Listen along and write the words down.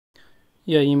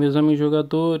E aí, meus amigos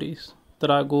jogadores,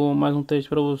 trago mais um teste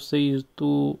para vocês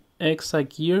do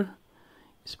Exagear.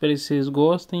 Espero que vocês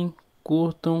gostem,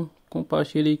 curtam,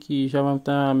 compartilhem, que já vai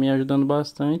estar me ajudando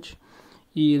bastante.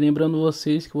 E lembrando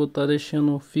vocês que eu vou estar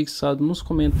deixando fixado nos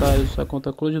comentários a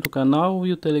conta cloud do canal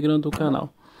e o Telegram do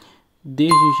canal.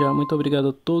 Desde já, muito obrigado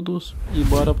a todos e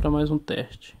bora para mais um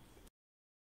teste.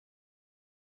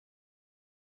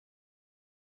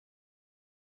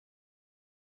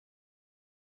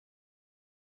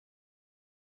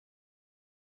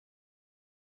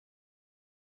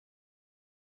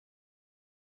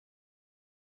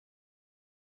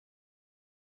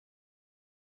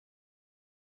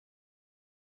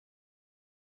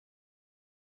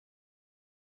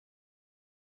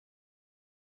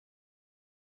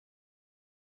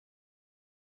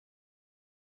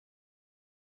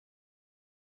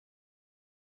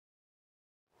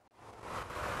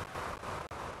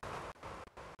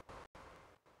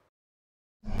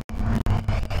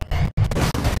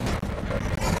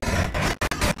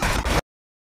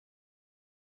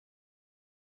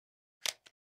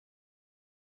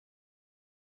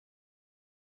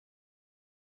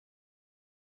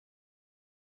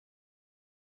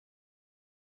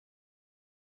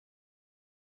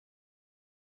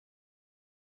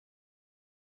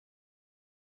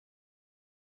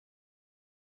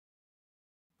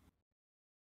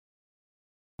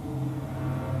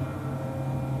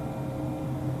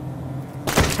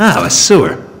 Ah, a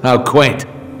sewer. How quaint.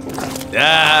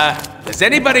 Does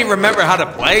anybody remember how to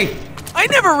play? I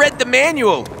never read the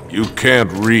manual. You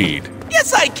can't read.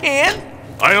 Yes, I can.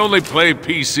 I only play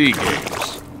PC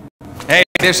games. Hey,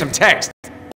 there's some text.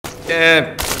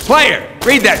 Player,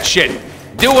 read that shit.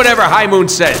 Do whatever High Moon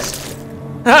says.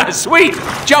 Sweet!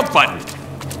 Jump button.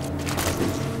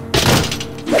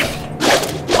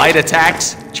 Light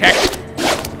attacks, check.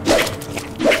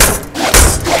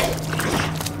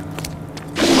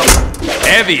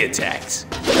 Heavy attacks,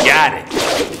 got it.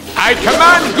 I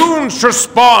command goons to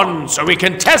spawn so we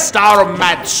can test our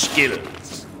mad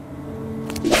skills.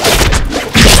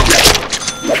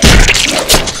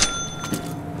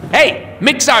 Hey,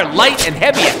 mix our light and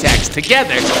heavy attacks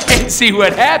together and see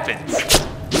what happens.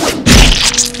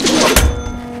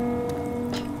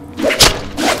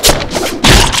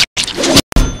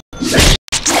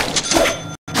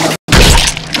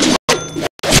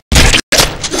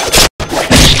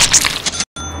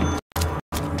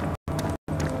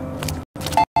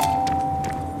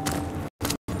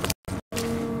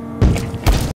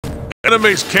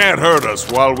 Enemies can't hurt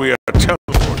us while we are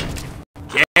teleporting.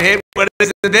 Can't hit what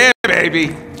isn't there,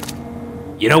 baby.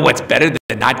 You know what's better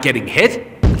than not getting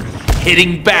hit?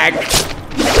 Hitting back.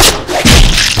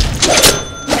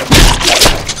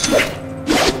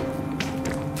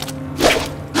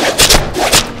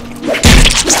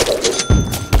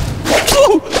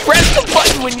 Ooh, press the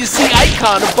button when you see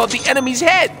icon above the enemy's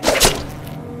head.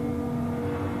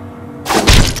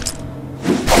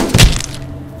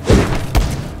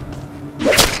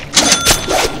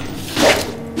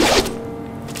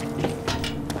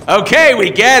 Okay, we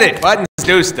get it. Buttons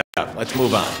do stuff. Let's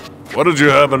move on. What did you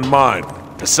have in mind?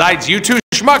 Besides you two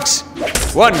schmucks,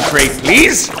 one crate,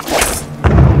 please.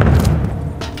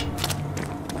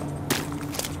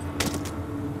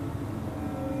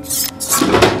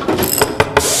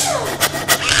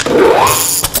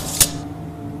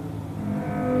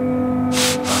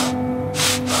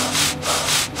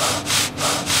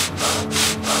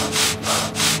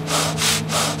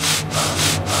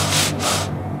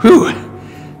 Whew.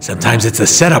 Sometimes it's the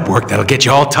setup work that'll get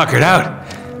you all tuckered out.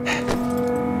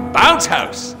 Bounce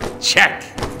house. Check.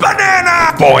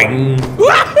 Banana! Boing.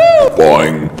 Wahoo!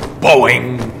 Boing,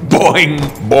 Boing. Boing.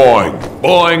 boing,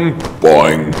 Boing.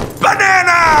 boing.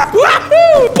 Banana!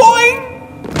 Wahoo! Boing.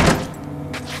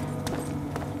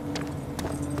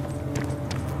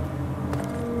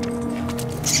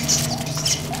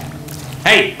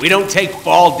 Hey, we don't take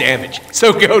fall damage,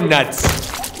 so go nuts.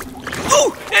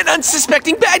 Ooh, an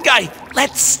unsuspecting bad guy.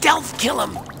 Let's stealth kill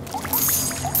him.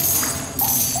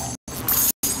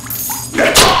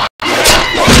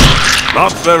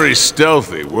 Not very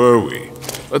stealthy, were we?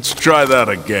 Let's try that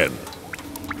again.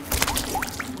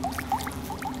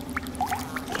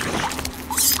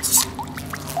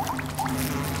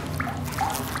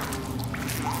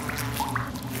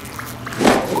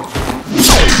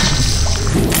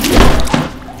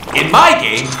 In my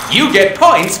game, you get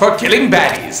points for killing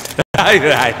baddies.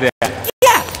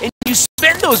 Yeah, and you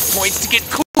spend those points to get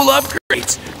cool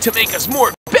upgrades to make us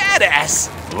more badass.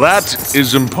 That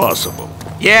is impossible.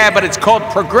 Yeah, but it's called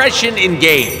progression in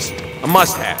games. A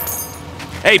must-have.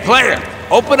 Hey, player,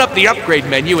 open up the upgrade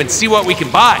menu and see what we can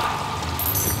buy.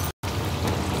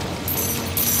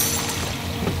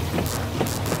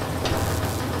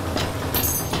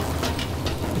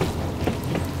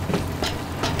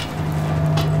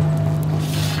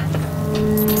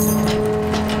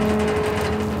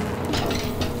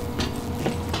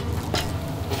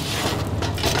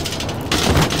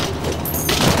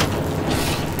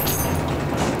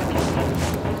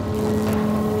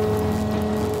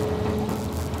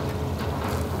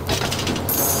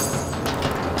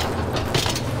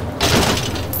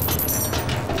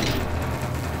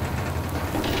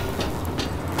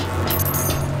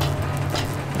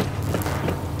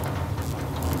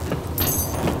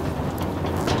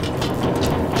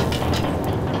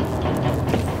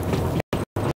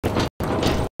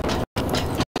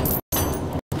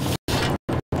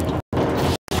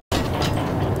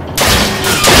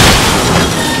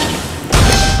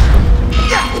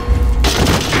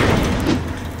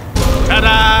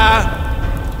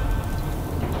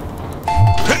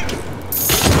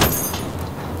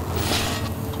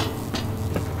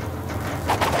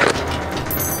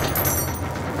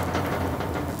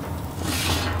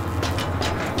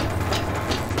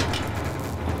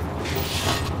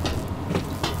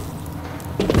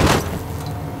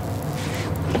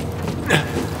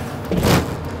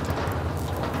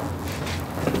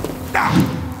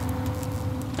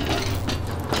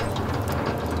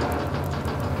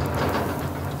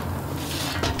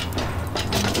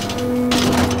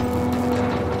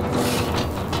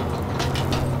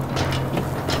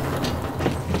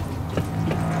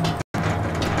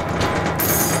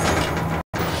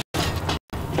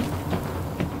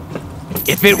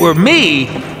 If it were me,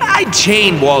 I'd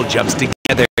chain wall jumps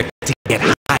together to get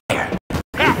higher.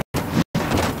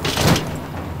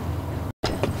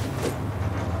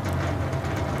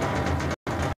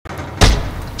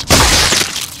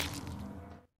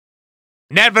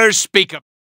 Never speak of...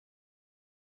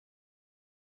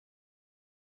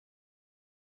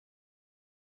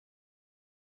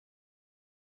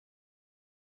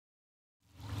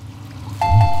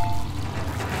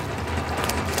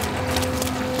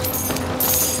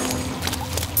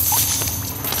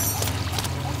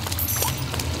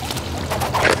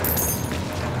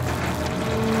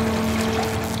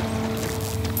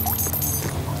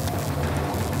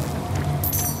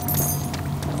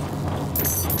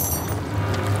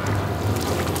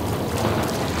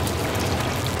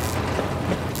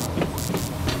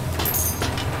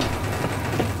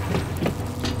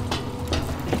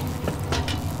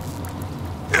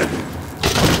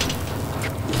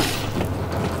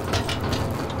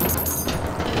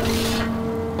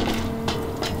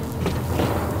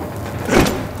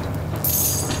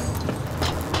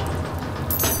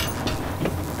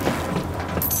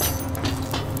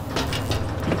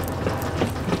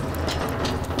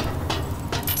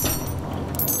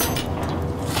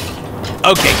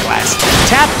 Okay, class.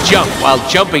 Tap jump while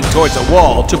jumping towards a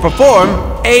wall to perform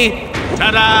a...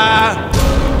 Ta-da!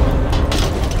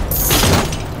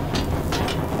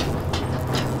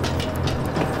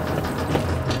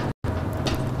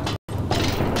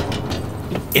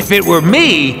 If it were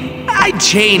me, I'd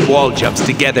chain wall jumps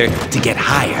together to get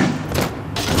higher.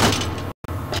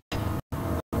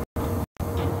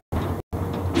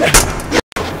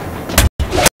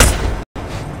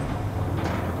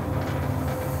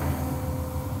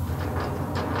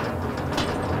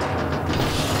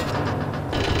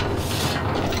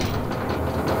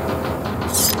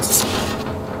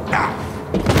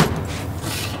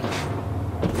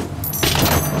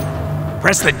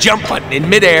 Press the jump button in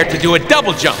midair to do a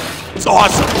double jump. It's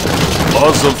awesome.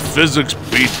 Laws of physics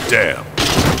be damned.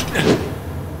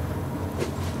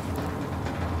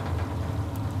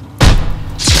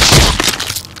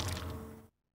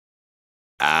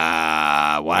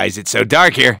 Why is it so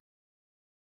dark here?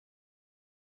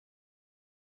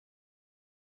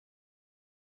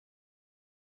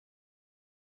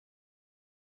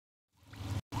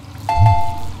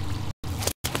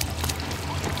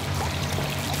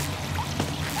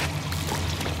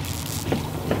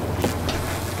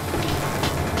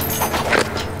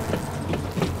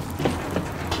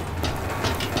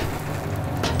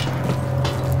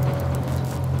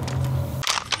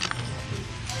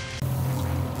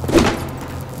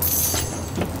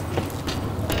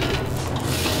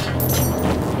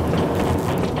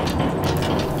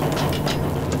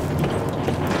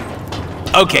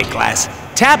 Okay, class.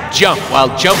 Tap jump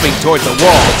while jumping towards a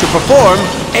wall to perform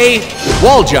a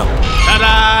wall jump.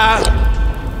 Ta-da!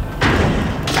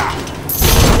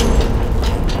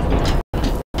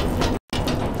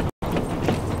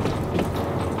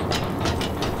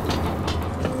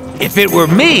 If it were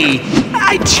me,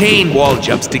 I'd chain wall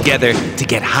jumps together to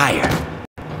get higher.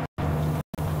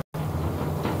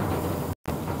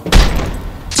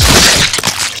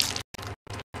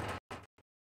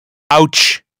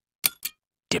 Ouch.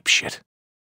 Dipshit.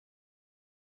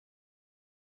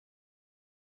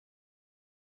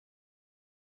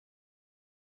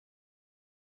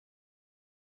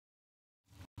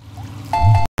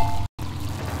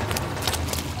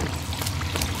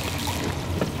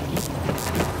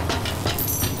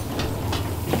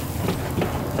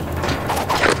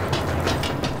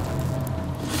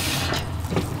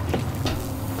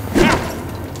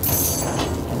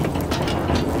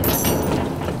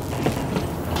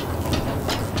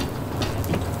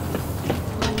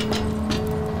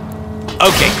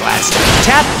 Okay, class.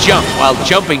 Tap jump while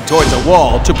jumping towards a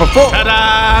wall to perform...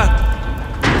 Ta-da!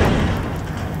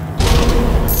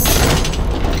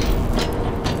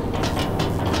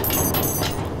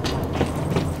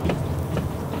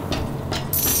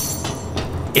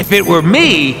 If it were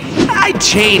me, I'd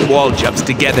chain wall jumps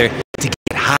together to get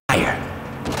higher.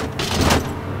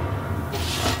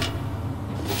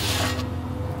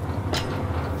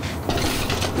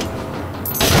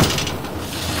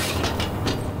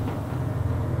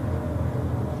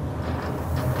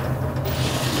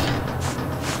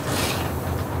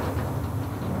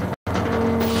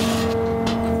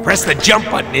 Press the jump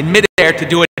button in midair to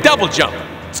do a double jump.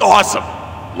 It's awesome.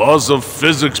 Laws of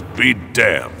physics be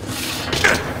damned.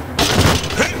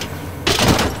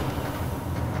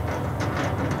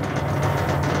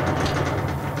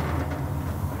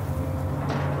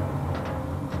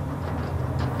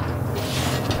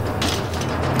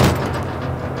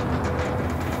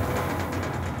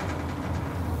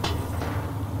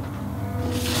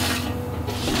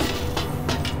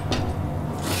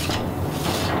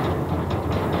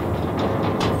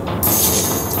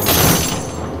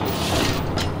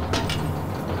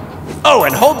 Oh,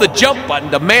 and hold the jump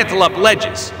button to mantle up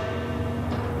ledges.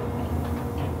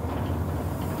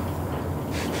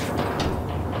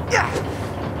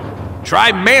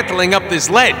 Try mantling up this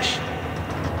ledge.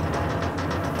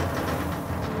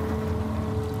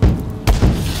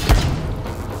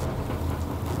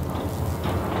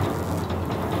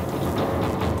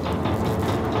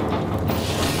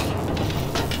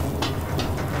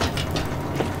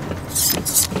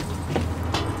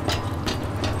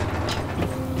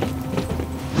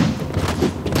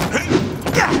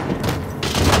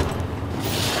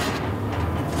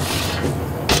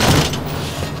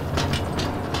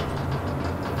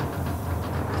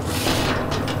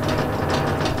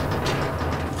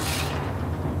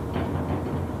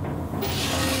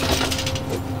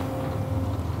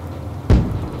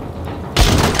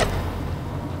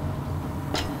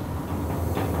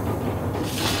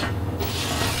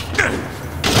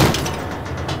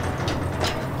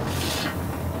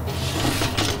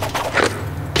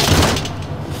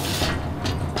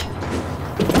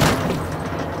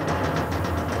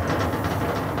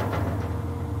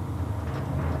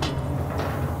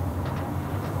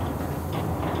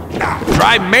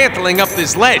 Try mantling up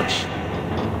this ledge.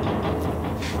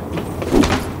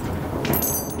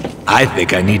 I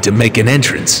think I need to make an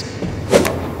entrance.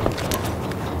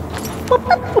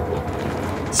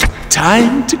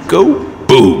 Time to go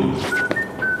boom.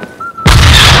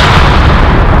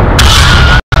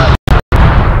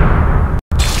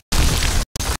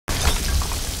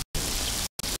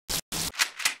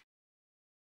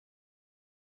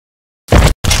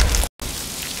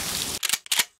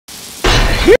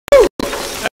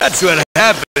 That's what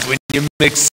happens when you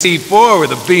mix C4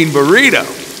 with a bean burrito.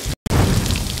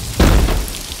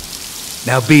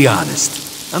 Now be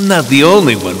honest. I'm not the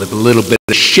only one with a little bit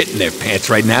of shit in their pants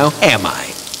right now, am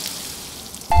I?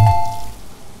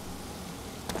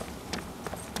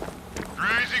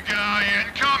 Crazy guy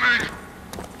incoming!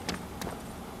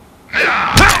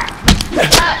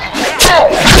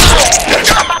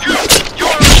 You're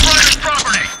on private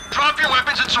property! Drop your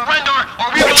weapons and surrender,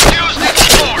 or we will use these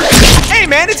force! Hey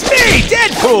man, it's me,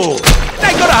 Deadpool! Didn't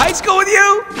I go to high school with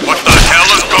you? What the hell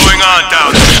is going on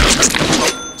down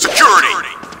there? Security!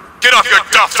 Get off your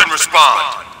duffs and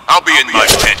respond! I'll be in my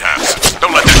penthouse.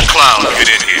 Don't let this clown get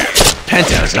in here.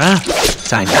 Penthouse, huh?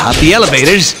 Time to hop the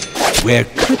elevators. Where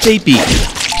could they be?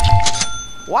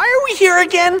 Why are we here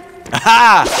again?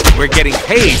 Aha! We're getting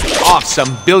paid off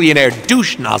some billionaire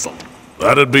douche nozzle.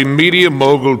 That'd be media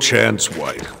mogul Chance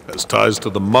White. Has ties to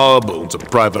the mob, owns a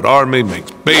private army,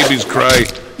 makes babies cry.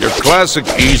 Your classic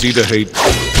easy-to-hate.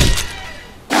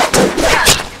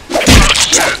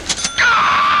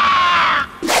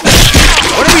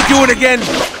 What are we doing again?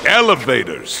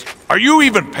 Elevators. Are you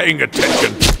even paying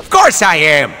attention? Of course I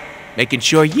am! Making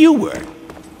sure you were.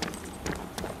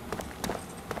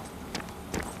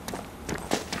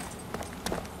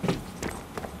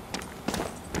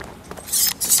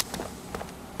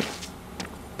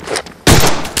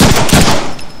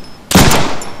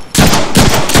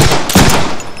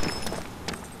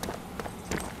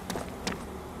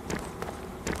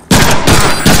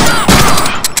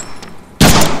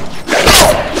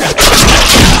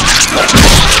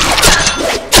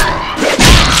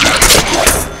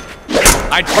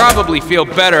 I'd probably feel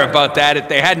better about that if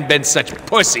they hadn't been such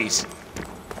pussies.